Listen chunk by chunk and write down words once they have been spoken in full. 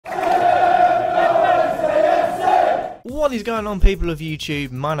What is going on, people of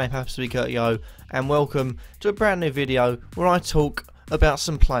YouTube? My name happens to be Kurtyoy, and welcome to a brand new video where I talk about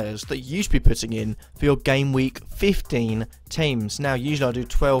some players that you should be putting in for your Game Week 15 teams. Now, usually I do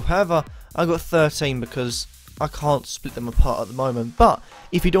 12, however, I got 13 because I can't split them apart at the moment. But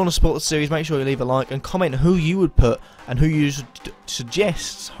if you do want to support the series, make sure you leave a like and comment who you would put and who you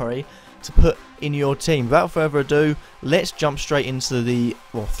suggest, to put in your team. Without further ado, let's jump straight into the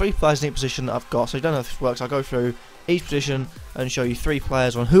 3 players in each position that I've got. So you don't know if this works. I'll go through each position and show you 3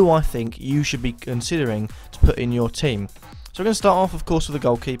 players on who I think you should be considering to put in your team. So we're going to start off, of course, with the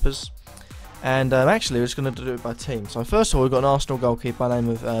goalkeepers. And actually, we're just going to do it by team. So first of all, we've got an Arsenal goalkeeper by the name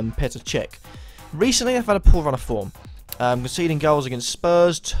of Petr Cech. Recently, they've had a poor run of form. Conceding goals against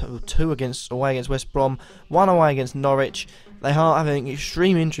Spurs, 2 away against West Brom, 1 away against Norwich. They are having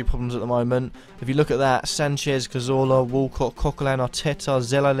extreme injury problems at the moment. If you look at that, Sanchez, Cazorla, Walcott, Coquelin, Arteta,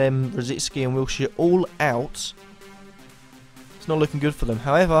 Zelalem, Rosicky and Wilshere all out. It's not looking good for them.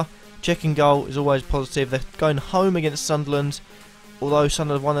 However, checking goal is always positive. They're going home against Sunderland. Although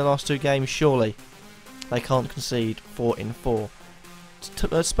Sunderland have won their last 2 games, surely they can't concede 4 in 4.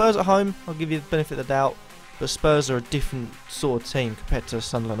 Spurs at home, I'll give you the benefit of the doubt. But Spurs are a different sort of team compared to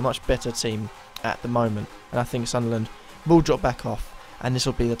Sunderland. A much better team at the moment. And I think Sunderland will drop back off, and this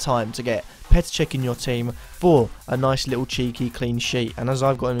will be the time to get Petr Cech in your team for a nice little cheeky clean sheet. And as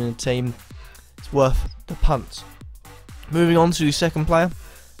I've got him in the team, it's worth the punt. Moving on to the second player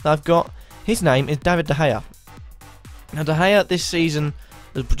that I've got, his name is David De Gea. Now De Gea this season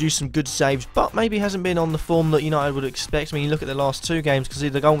has produced some good saves, but maybe hasn't been on the form that United would expect. I mean, you look at the last 2 games, because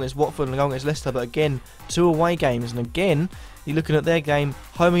the goal against Watford and the goal against Leicester, but again, 2 away games, and again, you're looking at their game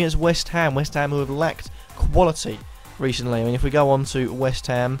home against West Ham who have lacked quality recently. I mean, if we go on to West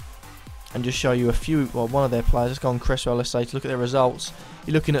Ham and just show you a few, one of their players, let's go on Cresswell, let's say, to look at their results.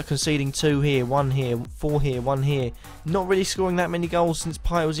 You're looking at conceding 2 here, 1 here, 4 here, 1 here. Not really scoring that many goals since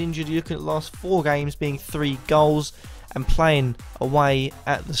Payet was injured. You're looking at the last 4 games being 3 goals, and playing away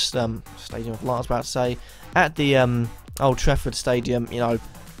at the Stadium of Light, I was about to say, at the Old Trafford Stadium, you know,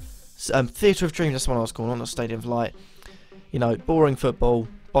 Theatre of Dreams, that's what I was calling, not the Stadium of Light. You know, boring football,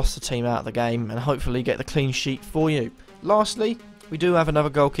 boss the team out of the game, and hopefully get the clean sheet for you. Lastly, we do have another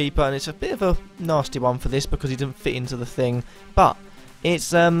goalkeeper, and it's a bit of a nasty one for this because he didn't fit into the thing, but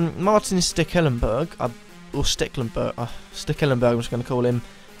it's Martin Stekelenburg, or Stekelenburg, I'm just going to call him.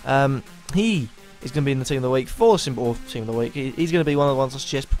 He is going to be in the team of the week for the team of the week. He's going to be one of the ones I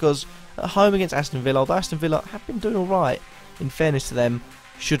suggest because at home against Aston Villa, although Aston Villa have been doing alright, in fairness to them,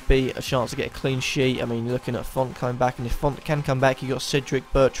 should be a chance to get a clean sheet. I mean, you're looking at Font coming back, and if Font can come back, you've got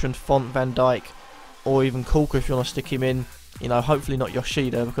Cedric, Bertrand, Font, Van Dijk, or even Kulka if you want to stick him in. You know, hopefully not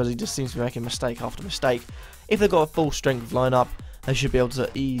Yoshida, because he just seems to be making mistake after mistake. If they've got a full strength lineup, they should be able to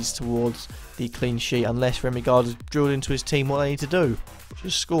ease towards the clean sheet, unless Remy Gard has drilled into his team what they need to do, which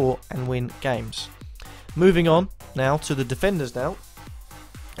is score and win games. Moving on now to the defenders now,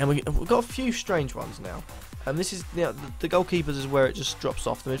 and we've got a few strange ones now. And this is, you know, the goalkeepers is where it just drops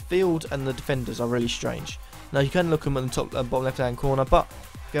off. The midfield and the defenders are really strange. Now you can look at them in the top bottom left hand corner, but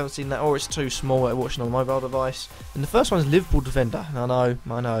if you haven't seen that, or it's too small at watching on a mobile device. And the first one is Liverpool defender. I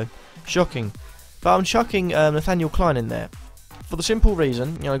know, shocking. But I'm chucking Nathaniel Klein in there for the simple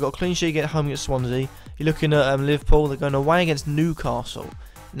reason, you know, got a clean sheet at home against Swansea. You're looking at Liverpool. They're going away against Newcastle.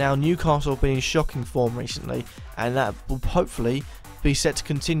 Now Newcastle have been in shocking form recently, and that will hopefully be set to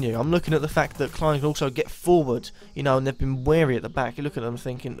continue. I'm looking at the fact that Klein can also get forward, you know, and they've been wary at the back. You look at them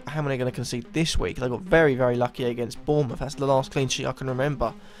thinking, how many are going to concede this week? They got very, very lucky against Bournemouth. That's the last clean sheet I can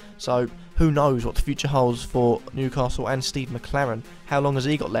remember. So who knows what the future holds for Newcastle and Steve McLaren? How long has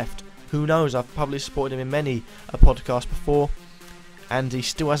he got left? Who knows? I've probably supported him in many a podcast before, and he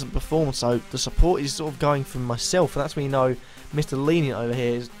still hasn't performed. So the support is sort of going from myself, and that's when you know Mr. Lenient over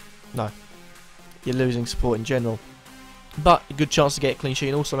here is, no, you're losing support in general. But a good chance to get a clean sheet,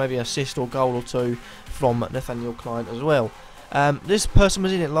 and also maybe an assist or goal or 2 from Nathaniel Klein as well. This person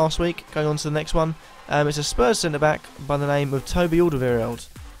was in it last week. Going on to the next one. It's a Spurs centre-back by the name of Toby Alderweireld.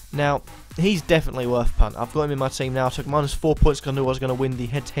 Now, he's definitely worth punt. I've got him in my team now. I took -4 points because I knew I was going to win the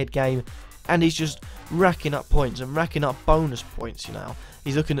head-to-head game. And he's just racking up points and racking up bonus points, you know.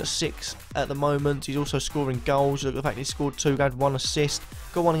 He's looking at 6 at the moment. He's also scoring goals. Look at the fact he scored 2, had 1 assist.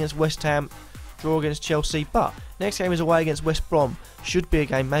 Got 1 against West Ham. Draw against Chelsea, but next game is away against West Brom. Should be a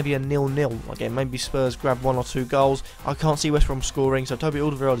game, maybe a 0-0. Again, maybe Spurs grab 1 or 2 goals. I can't see West Brom scoring, so Toby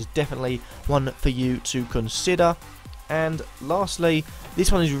Alderweireld is definitely one for you to consider. And lastly,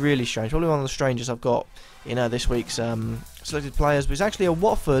 this one is really strange. Probably one of the strangest I've got in this week's selected players, but it's actually a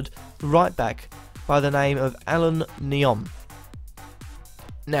Watford right back by the name of Alan Neom.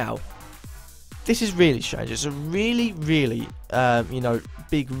 Now, this is really strange. It's a really, really,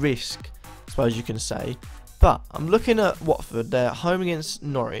 big risk, I suppose you can say. But I'm looking at Watford. They're home against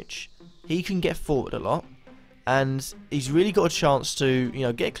Norwich. He can get forward a lot, and he's really got a chance to,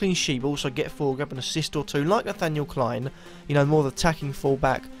 get a clean sheet, but also get forward, grab an assist or two, like Nathaniel Klein. More the attacking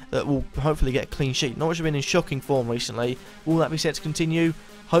fullback that will hopefully get a clean sheet. Norwich have been in shocking form recently. Will that be set to continue?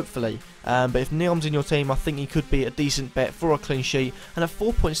 Hopefully. But if Neom's in your team, I think he could be a decent bet for a clean sheet. And at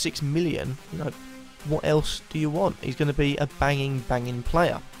 4.6 million, what else do you want? He's going to be a banging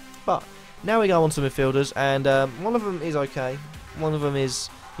player. But now we go on to midfielders, and one of them is okay. One of them is,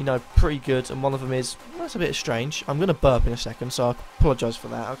 pretty good, and one of them is, that's a bit strange. I'm going to burp in a second, so I apologise for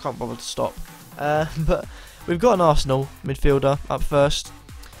that. I can't bother to stop. But we've got an Arsenal midfielder up first,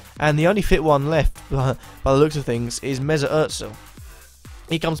 and the only fit one left, by the looks of things, is Mesut Ozil.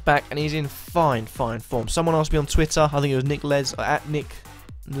 He comes back, and he's in fine form. Someone asked me on Twitter, I think it was Nick Les, at Nick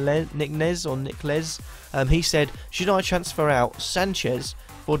Nez or Nick Les. He said, should I transfer out Sanchez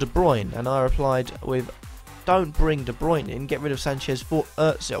for De Bruyne? And I replied with, don't bring De Bruyne in, get rid of Sanchez for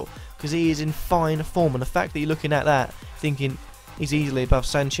Ozil, because he is in fine form. And the fact that you're looking at that, thinking he's easily above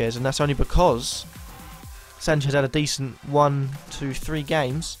Sanchez, and that's only because Sanchez had a decent 1, 2, 3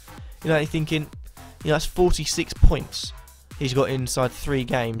 games. You're thinking, that's 46 points he's got inside 3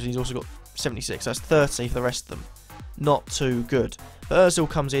 games. He's also got 76, that's 30 for the rest of them. Not too good. But Ozil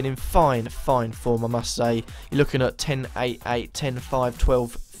comes in fine form, I must say. You're looking at 10, 8, 8, 10, 5,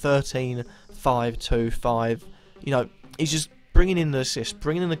 12, 13, 5, 2, 5. He's just bringing in the assists,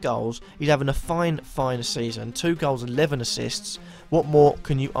 bringing in the goals. He's having a fine season. 2 goals, 11 assists. What more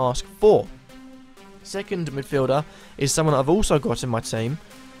can you ask for? Second midfielder is someone that I've also got in my team.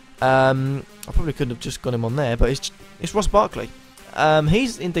 I probably couldn't have just got him on there, but it's Ross Barkley.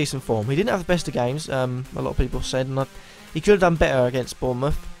 He's in decent form. He didn't have the best of games, a lot of people said, and he could have done better against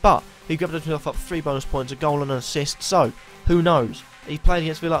Bournemouth, but he grabbed himself up 3 bonus points, a goal and an assist, so who knows? He played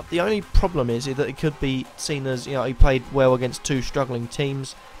against Villa. The only problem is that it could be seen as, he played well against 2 struggling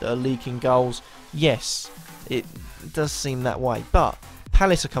teams that are leaking goals. Yes, it does seem that way, but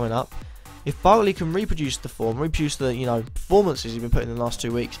Palace are coming up. If Barkley can reproduce the form, reproduce the performances he's been putting in the last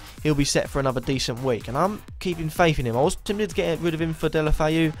 2 weeks, he'll be set for another decent week. And I'm keeping faith in him. I was tempted to get rid of him for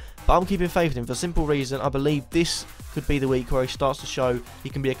Deulofeu, but I'm keeping faith in him for the simple reason I believe this could be the week where he starts to show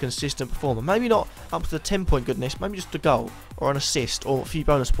he can be a consistent performer. Maybe not up to the 10-point goodness, maybe just a goal or an assist or a few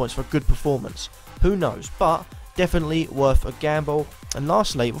bonus points for a good performance. Who knows? But definitely worth a gamble. And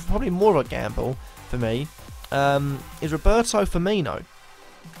lastly, probably more of a gamble for me, is Roberto Firmino.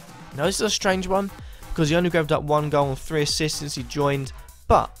 Now this is a strange one because he only grabbed up 1 goal and 3 assists since he joined,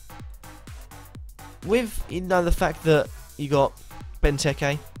 but with the fact that you got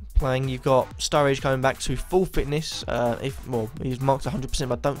Benteke playing, you've got Sturridge coming back to full fitness. He's marked 100%,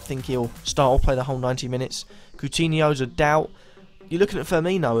 but I don't think he'll start or play the whole 90 minutes. Coutinho's a doubt. You're looking at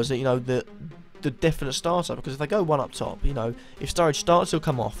Firmino as the definite starter, because if they go one up top, if Sturridge starts, he'll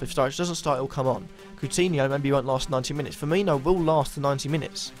come off. If Sturridge doesn't start, he'll come on. Coutinho maybe won't last 90 minutes. Firmino will last the 90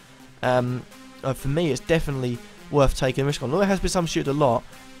 minutes. For me, it's definitely worth taking a risk on. Although it has been some shoot a lot,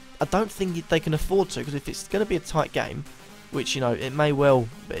 I don't think they can afford to, because if it's going to be a tight game, which it may well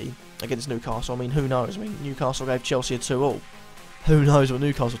be against Newcastle. Who knows? Newcastle gave Chelsea a 2-2. Who knows what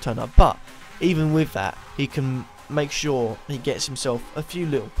Newcastle turn up? But even with that, he can make sure he gets himself a few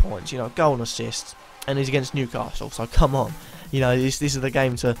little points. Goal and assist, and he's against Newcastle. So come on, this is the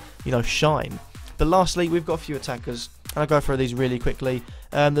game to shine. But lastly, we've got a few attackers, and I'll go through these really quickly.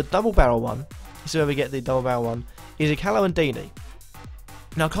 The double barrel one, this is where we get the double barrel one, is Ighalo and Deeney.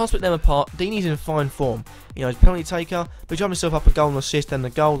 Now I can't split them apart. Deeney's in fine form. He's a penalty taker, but he dropped himself up a goal and assist, then a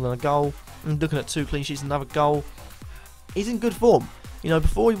goal and a goal. And looking at 2 clean sheets, another goal. He's in good form.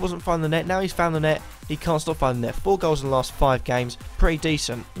 Before he wasn't finding the net, now he's found the net. He can't stop finding the net. 4 goals in the last 5 games, pretty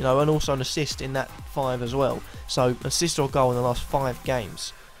decent. And also an assist in that 5 as well. So assist or goal in the last 5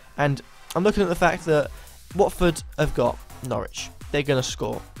 games. And I'm looking at the fact that Watford have got Norwich. They're going to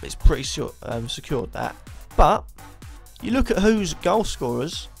score. It's pretty secured that. But you look at who's goal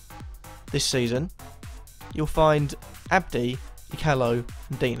scorers this season, you'll find Abdi, Ighalo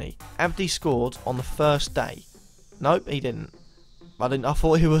and Deeney. Abdi scored on the first day. Nope, he didn't. I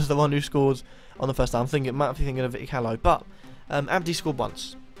thought he was the one who scored on the first day. Might be thinking of Ighalo, but Abdi scored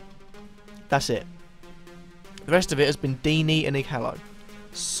once. That's it. The rest of it has been Deeney and Ighalo.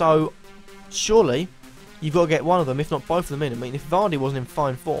 So surely you've got to get one of them, if not both of them in. If Vardy wasn't in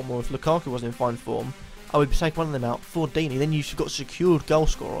fine form, or if Lukaku wasn't in fine form, I would take one of them out for Deeney. Then you've got a secured goal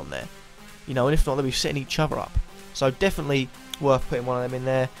scorer on there. And if not, they'll be setting each other up. So definitely worth putting one of them in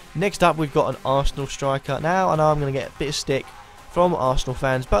there. Next up, we've got an Arsenal striker. Now, I know I'm going to get a bit of stick from Arsenal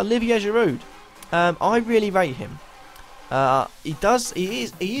fans, but Olivier Giroud. I really rate him. He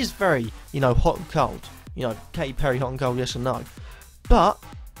is very, hot and cold. Katy Perry, hot and cold, yes or no. But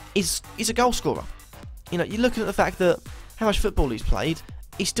he's a goal scorer. You're looking at the fact that how much football he's played,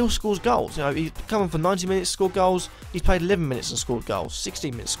 he still scores goals. He's come on for 90 minutes, scored goals. He's played 11 minutes and scored goals.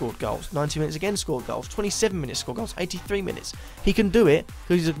 16 minutes, scored goals. 90 minutes again, scored goals. 27 minutes, scored goals. 83 minutes. He can do it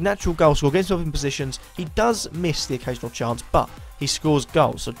because he's a natural goal scorer, gets himself in positions. He does miss the occasional chance, but he scores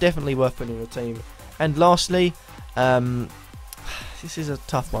goals, so definitely worth putting in your team. And lastly, this is a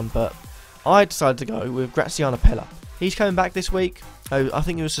tough one, but I decided to go with Graziano Pella. He's coming back this week. I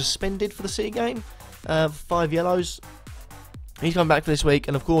think he was suspended for the City game, 5 yellows. He's coming back for this week,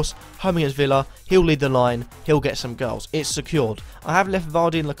 and of course, home against Villa, he'll lead the line, he'll get some goals. It's secured. I have left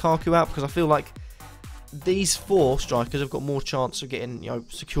Vardy and Lukaku out because I feel like these 4 strikers have got more chance of getting,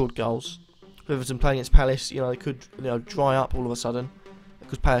 secured goals. Everton playing against Palace, they could, dry up all of a sudden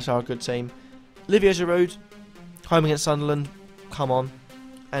because Palace are a good team. Olivier Giroud, home against Sunderland, come on.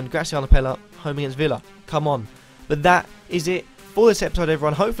 And Graziano Pella, home against Villa, come on. But that is it for this episode,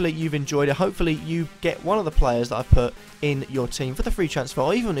 everyone. Hopefully you've enjoyed it. Hopefully you get one of the players that I've put in your team for the free transfer.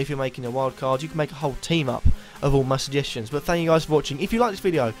 Or even if you're making a wild card, you can make a whole team up of all my suggestions. But thank you guys for watching. If you like this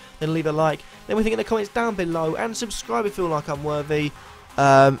video, then leave a like. Then we think in the comments down below. And subscribe if you feel like I'm worthy.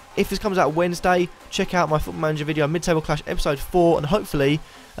 If this comes out Wednesday, check out my Football Manager video, Mid-Table Clash episode 4. And hopefully,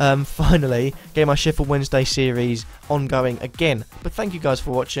 finally, get my Sheffield Wednesday series ongoing again. But thank you guys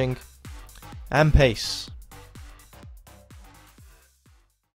for watching. And peace.